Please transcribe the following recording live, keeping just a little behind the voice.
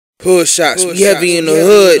Hood shots, we heavy in the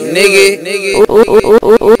hood, nigga.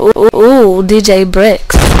 Ooh, DJ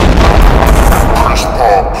Brickz.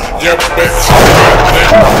 Yeah, bitch, on my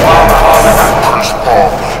dick, I'm ballin' hard like I'm Chris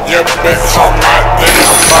Paul. Yeah, bitch, on my dick,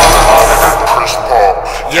 I'm ballin' hard like I'm Chris Paul.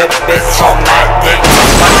 Yeah, bitch, on my dick, my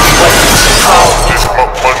money's what you call this. My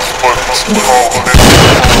money's what you call this.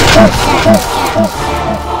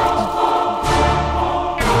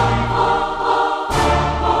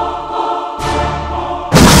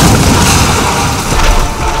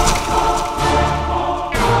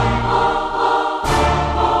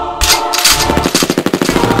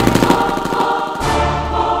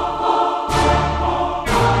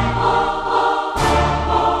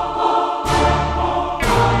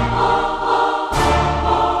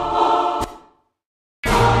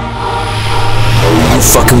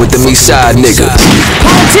 Fucking with the me side nigga.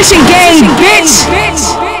 Politician game, bitch.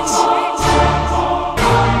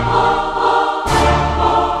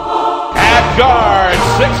 At guard,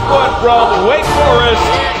 6 foot from Wake Forest,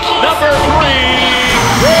 number 3,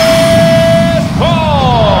 Chris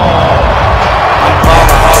Paul. I'm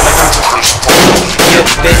ballin' hard like I'm Chris Paul. Yeah,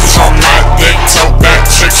 bitch, on my dick, told that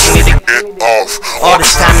chick she need to get off. All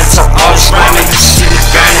this time and talk, all this rhyming, you see me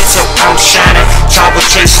grinding till I'm shining. Trouble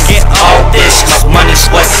chasing, get all this. My money's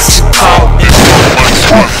what you call this.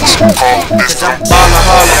 Cause I'm ballin'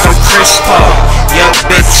 hard like I'm Chris Paul. Yo,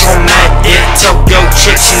 bitch, on my dick, told yo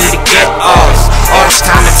chick she need to get off. All this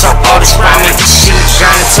time and talk, all this rhyming, you see me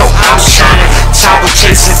grinding till I'm shining. Trouble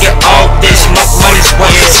chasing, get all this. My money's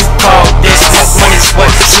what you call this. My money's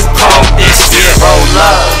what you call this. Yeah, roll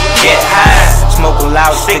up, get high. Smoke a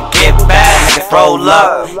loud stick, get back. Nigga, roll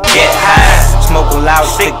up, get high. Smoke a loud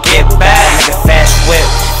stick, get back. Nigga, fast whip,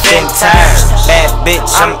 thin tires. Bad bitch,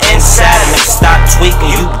 I'm inside. Nigga, stop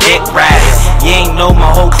tweaking, you dick riding. You ain't know my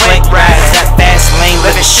whole clique riding. That fast lane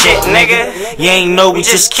living shit, nigga. You ain't know we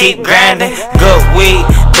just keep grinding. Good weed,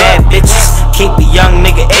 bad bitches. Keep a young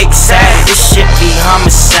nigga excited. This shit be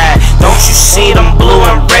homicide. Don't you see them blue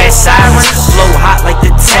and red sirens? Flow hot like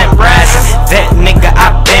the tent rising. That nigga,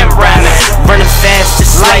 I been rhyming. Running fast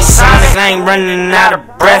just like Sonic. I ain't running out of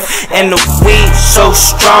breath. And the weed so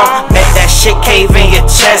strong, bet that shit cave in your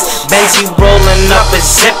chest. Benzie rolling up a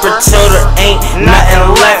zipper till there ain't nothing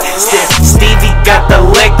left. Stevie got the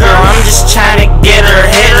liquor, I'm just trying to get her,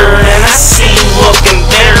 hit her. And I see you looking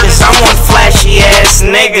bitter, cause I'm one flashy ass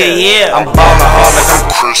nigga, yeah. I'm ballin' hard like I'm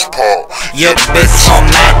Chris Paul. Yeah, bitch, on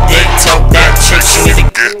my dick, told that chick she need to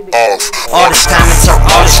get off. All this time and talk,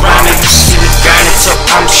 all this rhyming, you see me grinding till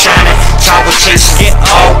I'm shining. Trouble chasing, get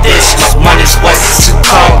all this. My money's what you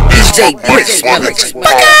call DJ Brickz, I'm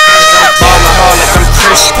ballin' hard like I'm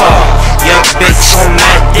Chris Paul. Yo, bitch, on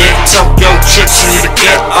my dick, told yo chick she need to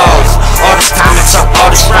get off. All this time and talk,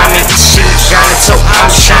 all this rhyming, you see me grinding till I'm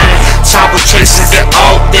shining. Trouble chasing, get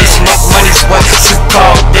all this.